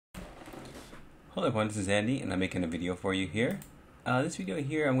Hello everyone, this is Andy and I'm making a video for you here. This video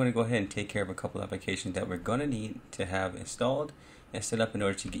here I'm going to go ahead and take care of a couple of applications that we're going to need to have installed and set up in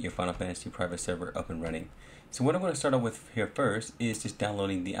order to get your Final Fantasy private server up and running. So what I'm going to start off with here first is just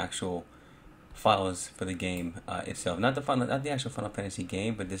downloading the actual files for the game itself. Not the actual Final Fantasy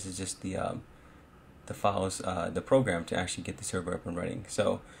game, but this is just the files, the program to actually get the server up and running.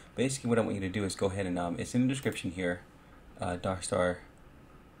 So basically what I want you to do is go ahead and, it's in the description here, darkstar,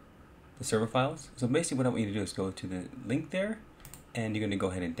 the server files. So basically what I want you to do is go to the link there and you're going to go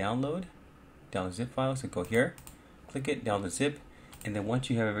ahead and download zip files. So go here, click it, download zip, and then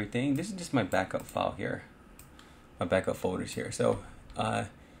once you have everything, this is just my backup file here, my backup folders here. So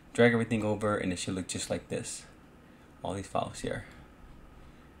drag everything over and it should look just like this, all these files here.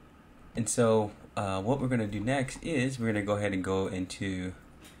 And so what we're going to do next is we're going to go ahead and go into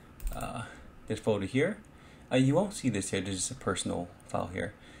this folder here. You won't see this here, there's just a personal file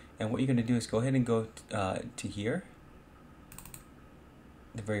here. And what you're going to do is go ahead and go to here,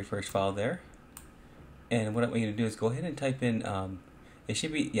 the very first file there. And what I want you to do is go ahead and type in, it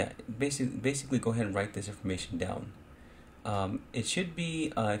should be, basically go ahead and write this information down. It should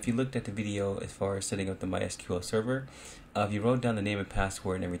be, if you looked at the video as far as setting up the MySQL server, if you wrote down the name and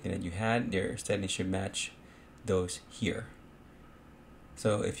password and everything that you had, their settings should match those here.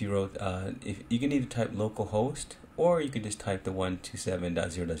 So if you wrote, if you can either type localhost or you could just type the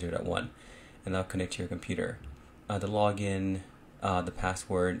 127.0.0.1 and that'll connect to your computer. The login, the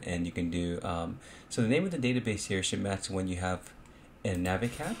password, and you can do, so the name of the database here should match the one you have in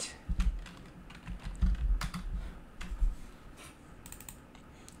Navicat.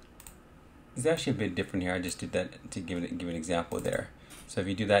 It's actually a bit different here. I just did that to give an example there. So if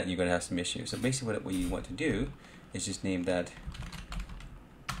you do that, you're going to have some issues. So basically what you want to do is just name that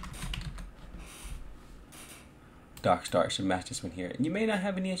darkstar. Should match this one here. And you may not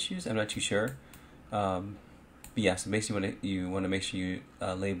have any issues, I'm not too sure. But yeah, so basically you want to make sure you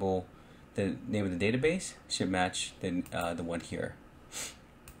label the name of the database should match the one here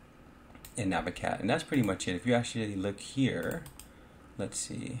in Navicat. And that's pretty much it. If you actually look here, let's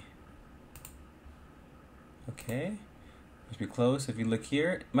see. Okay, must be close. If you look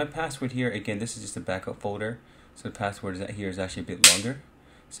here, my password here, again, this is just a backup folder. So the password here is actually a bit longer.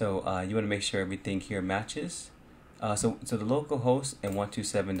 So you want to make sure everything here matches. So the local host and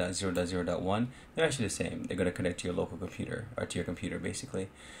 127.0.0.1, they're actually the same. They're going to connect to your local computer, or to your computer basically.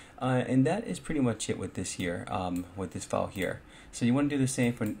 And that is pretty much it with this here, with this file here. So you want to do the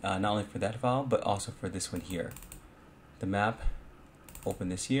same for not only for that file, but also for this one here. The map, open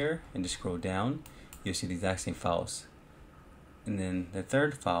this here and just scroll down. You'll see the exact same files. And then the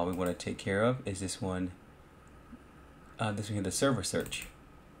third file we want to take care of is this one here, the server search.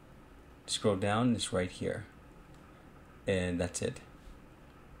 Scroll down, it's right here. And that's it.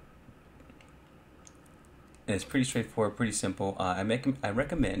 And it's pretty straightforward, pretty simple. I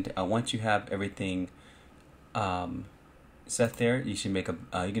recommend once you have everything set there, you should make a.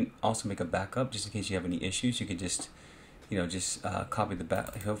 You can also make a backup just in case you have any issues. You could just, copy the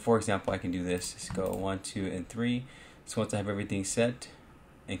back. For example, I can do this. Let's go 1, 2, and 3. So once I have everything set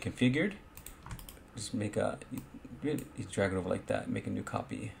and configured, just make a. You drag it over like that. Make a new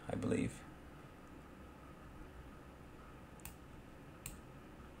copy, I believe.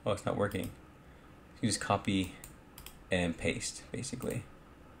 Oh, it's not working. You just copy and paste, basically.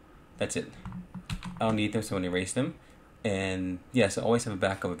 That's it. I don't need them, so I'm going to erase them. And yeah, so always have a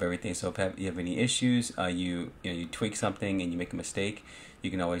backup of everything. So if you have any issues, you tweak something and you make a mistake,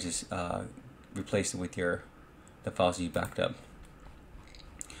 you can always just replace it with the files you backed up.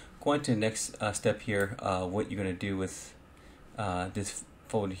 Going to the next step here, what you're going to do with this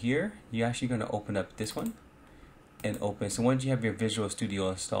folder here, you're actually going to open up this one. And open. So once you have your Visual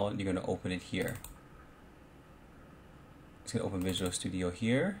Studio installed, you're going to open it here. It's going to open Visual Studio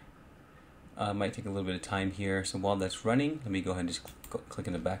here. Might take a little bit of time here. So while that's running, let me go ahead and just click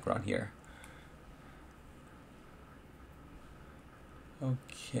in the background here.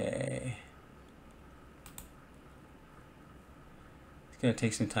 Okay. It's going to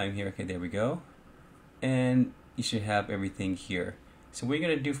take some time here. Okay, there we go. And you should have everything here. So what you're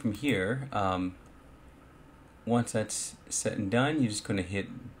going to do from here, once that's set and done, you're just going to hit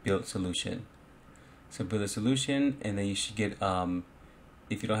build solution. So build a solution, and then you should get,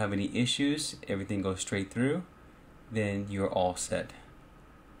 if you don't have any issues, everything goes straight through, then you're all set.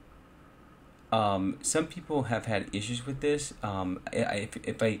 Some people have had issues with this.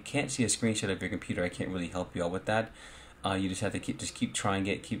 If I can't see a screenshot of your computer, I can't really help you out with that. You just have to keep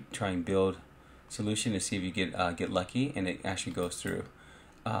trying build solution to see if you get lucky and it actually goes through.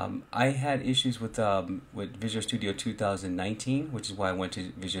 I had issues with Visual Studio 2019, which is why I went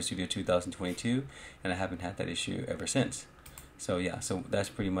to Visual Studio 2022, and I haven't had that issue ever since. So yeah, so that's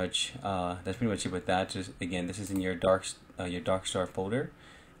pretty much it with that. Just again, this is in your darkstar folder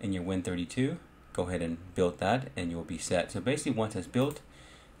in your Win32. Go ahead and build that, and you'll be set. So basically, once it's built,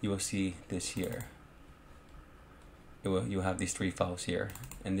 you will see this here. You'll have these 3 files here,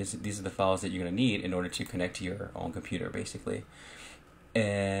 and these are the files that you're going to need in order to connect to your own computer, basically.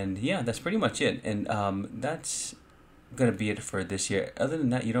 And yeah, that's pretty much it. And that's gonna be it for this year. Other than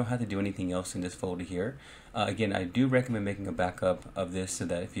that, you don't have to do anything else in this folder here. Again, I do recommend making a backup of this so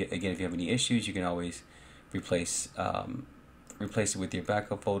that if you have any issues, you can always replace it with your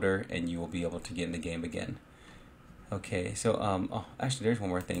backup folder, and you will be able to get in the game again. Okay, so oh, actually, there's one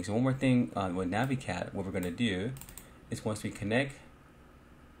more thing. So one more thing with Navicat, what we're gonna do is once we connect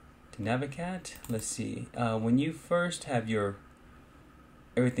to Navicat, let's see. When you first have your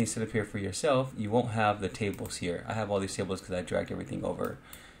everything set up here for yourself, you won't have the tables here. I have all these tables because I dragged everything over.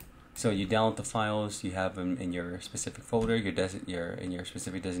 So you download the files, you have them in your specific folder, in your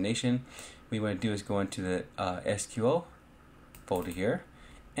specific designation. What you want to do is go into the SQL folder here,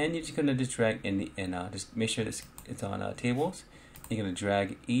 and you're just going to just drag in just make sure it's on tables. You're going to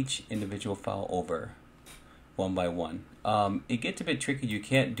drag each individual file over one by one. It gets a bit tricky. You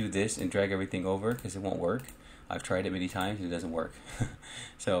can't do this and drag everything over because it won't work. I've tried it many times and it doesn't work.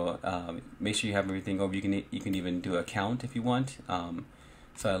 So make sure you have everything over. You can even do a count if you want.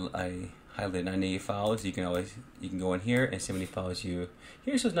 So I highlighted 98 files. You can go in here and see how many files you.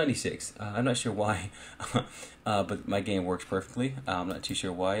 Here it shows 96. I'm not sure why, but my game works perfectly. I'm not too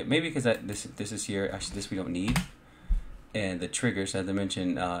sure why. Maybe because this is here. Actually, this we don't need. And the triggers, as I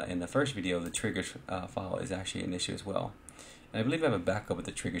mentioned in the first video, the triggers file is actually an issue as well. And I believe I have a backup of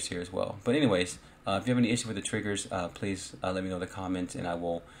the triggers here as well. But anyways, if you have any issue with the triggers, please let me know in the comments, and I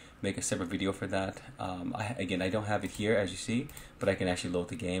will make a separate video for that. Again, I don't have it here, as you see, but I can actually load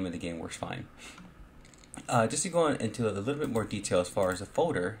the game, and the game works fine. Just to go into a little bit more detail as far as the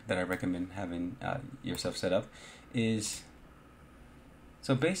folder that I recommend having yourself set up is,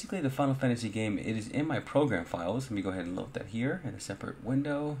 so basically the Final Fantasy game, it is in my program files. Let me go ahead and load that here in a separate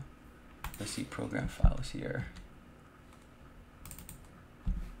window. Let's see, program files here.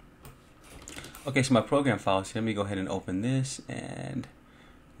 Okay, so my program files here, let me go ahead and open this, and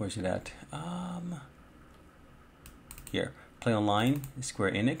where's it at? Here, Playonline,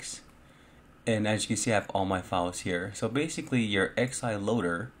 Square Enix, and as you can see, I have all my files here. So basically, your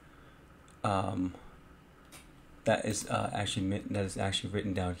XiLoader, that is actually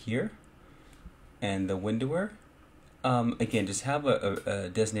written down here, and the windower. Again, just have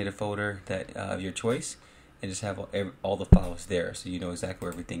a designated folder that of your choice, and just have all the files there, so you know exactly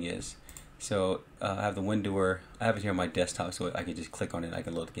where everything is. So I have the windower. I have it here on my desktop, so I can just click on it. I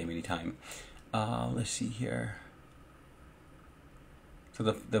can load the game anytime. Let's see here. So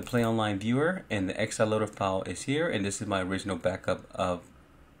the Playonline viewer and the XiLoader file is here, and this is my original backup of.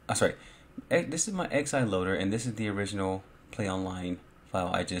 This is my XiLoader, and this is the original Playonline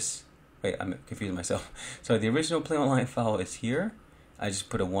file. I'm confusing myself. So the original Playonline file is here. I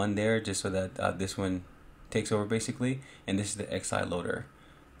just put a 1 there just so that this one takes over basically, and this is the XiLoader.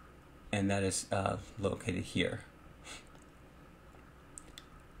 And that is located here.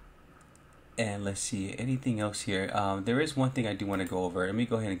 And let's see, anything else here? There is one thing I do want to go over. Let me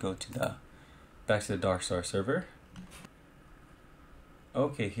go ahead and go to back to the darkstar server.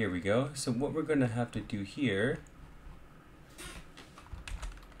 Okay, here we go. So what we're going to have to do here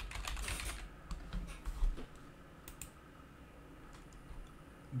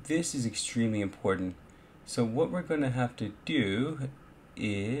this is extremely important. So what we're going to have to do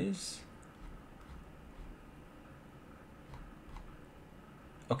is,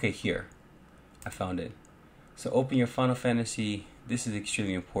 okay, here I found it. So open your Final Fantasy. This is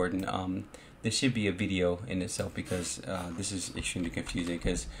extremely important. This should be a video in itself because this is extremely confusing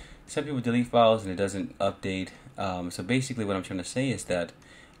because some people delete files and it doesn't update. So basically what I'm trying to say is that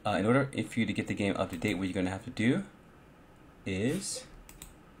in order for you to get the game up to date, what you're going to have to do is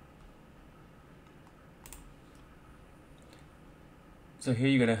so here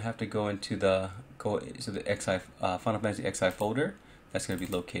you're going to have to go into the Final Fantasy XI folder. That's going to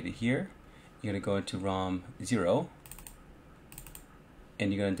be located here. You're going to go into ROM 0,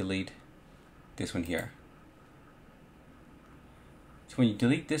 and you're going to delete this one here. So when you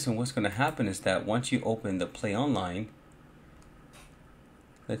delete this one, what's going to happen is that once you open the Playonline,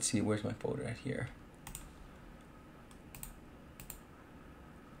 let's see, where's my folder at here?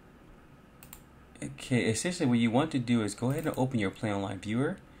 Okay, essentially what you want to do is go ahead and open your Playonline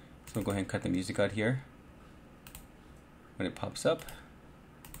viewer. So I'll go ahead and cut the music out here when it pops up.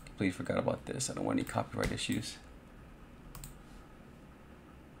 completely forgot about this. I don't want any copyright issues.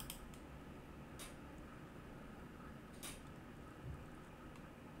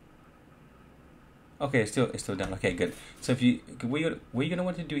 Okay, it's still down. Okay, good. So if what you're gonna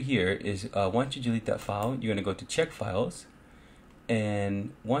want to do here is once you delete that file, you're gonna go to check files,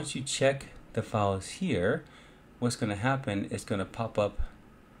 and once you check the files here, what's gonna happen is gonna pop up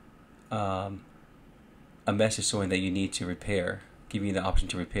a message showing that you need to repair, giving you the option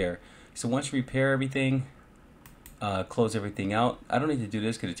to repair. So once you repair everything, close everything out. I don't need to do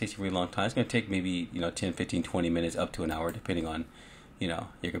this because it takes a really long time. It's gonna take maybe 10, 15, 20 minutes up to an hour, depending on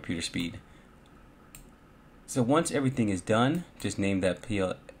your computer speed. So once everything is done, just name that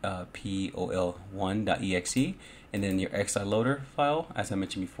pol1.exe, and then your XiLoader file, as I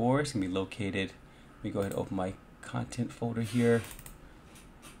mentioned before, it's going to be located. Let me go ahead and open my content folder here.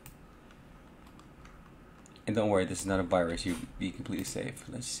 And don't worry, this is not a virus. You'll be completely safe.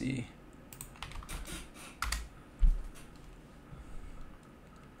 Let's see.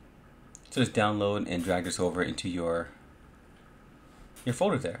 So just download and drag this over into your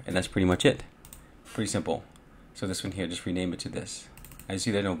folder there, and that's pretty much it. Pretty simple. So this one here, just rename it to this. As you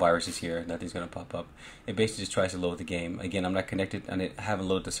see, there are no viruses here. Nothing's going to pop up. It basically just tries to load the game. Again, I'm not connected, and I haven't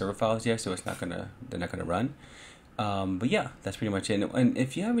loaded the server files yet, so they're not gonna run. But yeah, that's pretty much it. And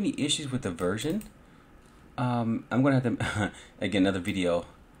if you have any issues with the version, I'm going to have to again, another video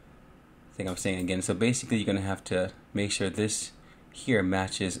thing I'm saying again. So basically, you're going to have to make sure this here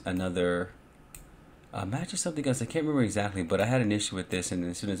matches another matches something else. I can't remember exactly, but I had an issue with this, and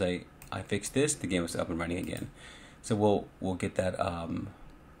as soon as I fixed this, the game was up and running again. So we'll get that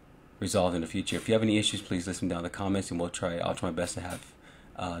resolved in the future. If you have any issues, please list them down in the comments, and I'll try my best to have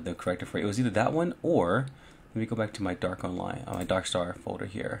them corrected for you. It was either that one, or let me go back to my my darkstar folder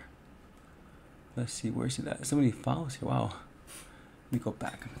here. Let's see, where's it at? So many files here. Wow. Let me go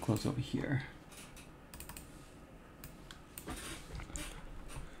back and close over here.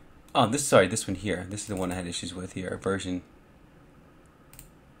 Oh, this one here. This is the one I had issues with here. Version.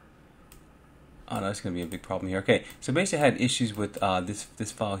 Oh no, it's gonna be a big problem here. Okay, so basically I had issues with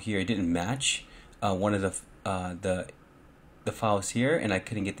this file here. It didn't match one of the files here, and I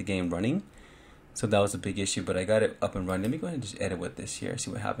couldn't get the game running. So that was a big issue, but I got it up and running. Let me go ahead and just edit with this here.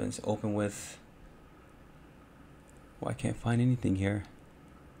 See what happens. Open with. Well, I can't find anything here.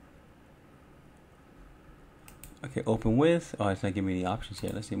 Okay, open with. Oh, it's not giving me any options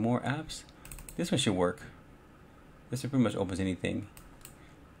here. Let's see, more apps. This one should work. This pretty much opens anything.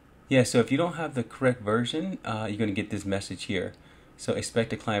 Yeah, so if you don't have the correct version, you're going to get this message here. So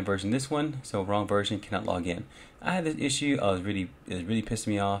expect a client version this one. So wrong version, cannot log in. I had this issue. It was really pissed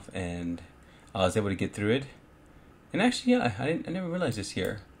me off, and I was able to get through it. And actually, yeah, I never realized this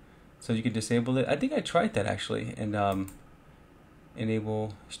here. So you can disable it. I think I tried that actually, and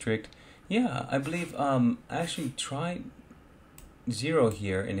enable strict. Yeah, I believe I actually tried 0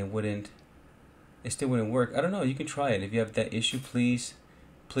 here, and it still wouldn't work. I don't know. You can try it if you have that issue. Please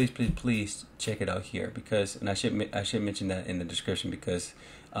check it out here, because, and I should mention that in the description, because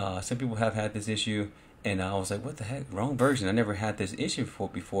some people have had this issue, and I was like, what the heck, wrong version. I never had this issue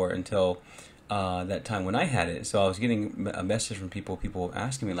before until that time when I had it. So I was getting a message from people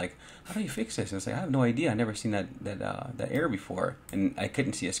asking me like, how do you fix this? And it's like, I have no idea. I never seen that error before, and I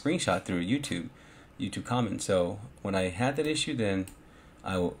couldn't see a screenshot through YouTube comments. So when I had that issue, then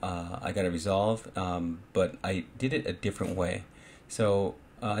I got it resolved, but I did it a different way. So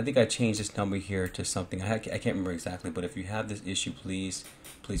I think I changed this number here to something. I can't remember exactly, but if you have this issue, please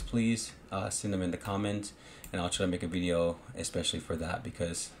send them in the comments, and I'll try to make a video especially for that,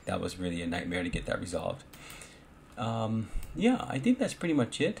 because that was really a nightmare to get that resolved. Yeah, I think that's pretty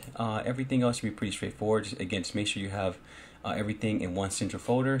much it. Everything else should be pretty straightforward. Just make sure you have everything in one central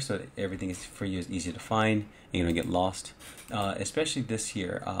folder, so that everything is for you is easy to find, and you don't get lost. Especially this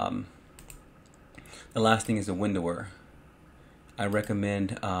here. The last thing is the windower. I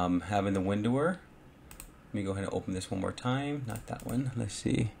recommend having the windower. Let me go ahead and open this one more time. Not that one. Let's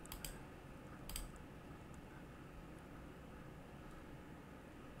see.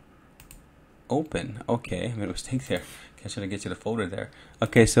 Open. Okay, I made a mistake there. I should get to the folder there.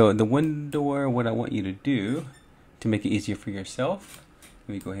 Okay, so the windower, what I want you to do to make it easier for yourself,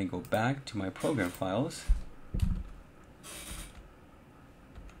 let me go ahead and go back to my program files.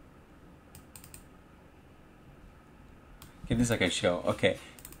 Okay, this I can show. Okay.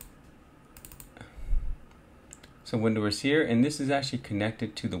 So windower is here, and this is actually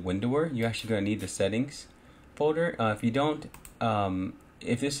connected to the windower. You're actually going to need the settings folder. If you don't,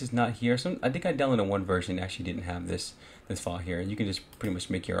 if this is not here, I think I downloaded one version that actually didn't have this file here. You can just pretty much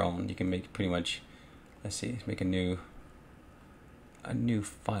make your own. You can make pretty much, let's see, make a new a new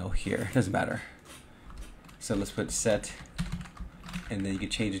file here. Doesn't matter. So let's put set, and then you can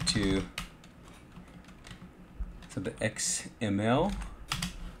change it to the XML.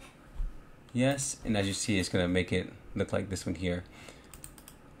 Yes, and as you see, it's gonna make it look like this one here.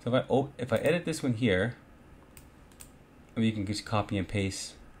 So if I edit this one here, you can just copy and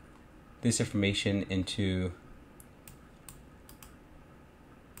paste this information into.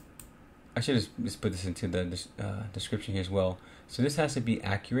 I should just put this into the description here as well. So this has to be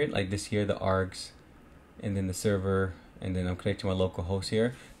accurate, like this here, the args, and then the server, and then I'm connecting to my local host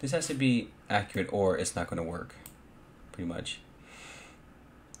here. This has to be accurate or it's not going to work, pretty much.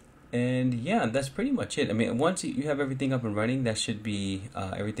 And yeah, that's pretty much it. I mean, once you have everything up and running, that should be,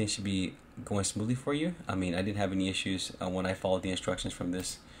 everything should be going smoothly for you. I mean, I didn't have any issues when I followed the instructions from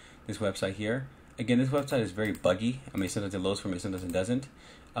this website here. Again, this website is very buggy. I mean, sometimes it loads for me, sometimes it doesn't.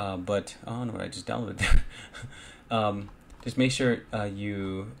 But I don't know what I just downloaded there. Just make sure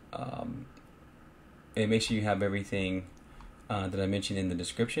make sure you have everything that I mentioned in the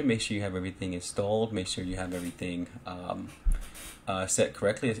description. Make sure you have everything installed. Make sure you have everything set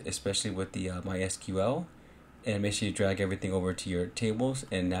correctly, especially with the MySQL. And make sure you drag everything over to your tables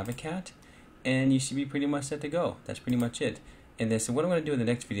and Navicat, and you should be pretty much set to go. That's pretty much it. And then, so what I'm going to do in the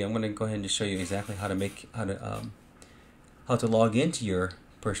next video, I'm going to go ahead and just show you exactly how to log into your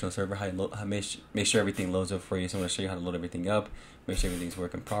personal server, make sure everything loads up for you. So I'm going to show you how to load everything up, make sure everything's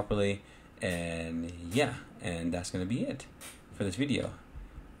working properly, and yeah, and that's going to be it for this video.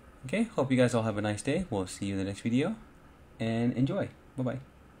 Okay, hope you guys all have a nice day. We'll see you in the next video, and enjoy. Bye-bye.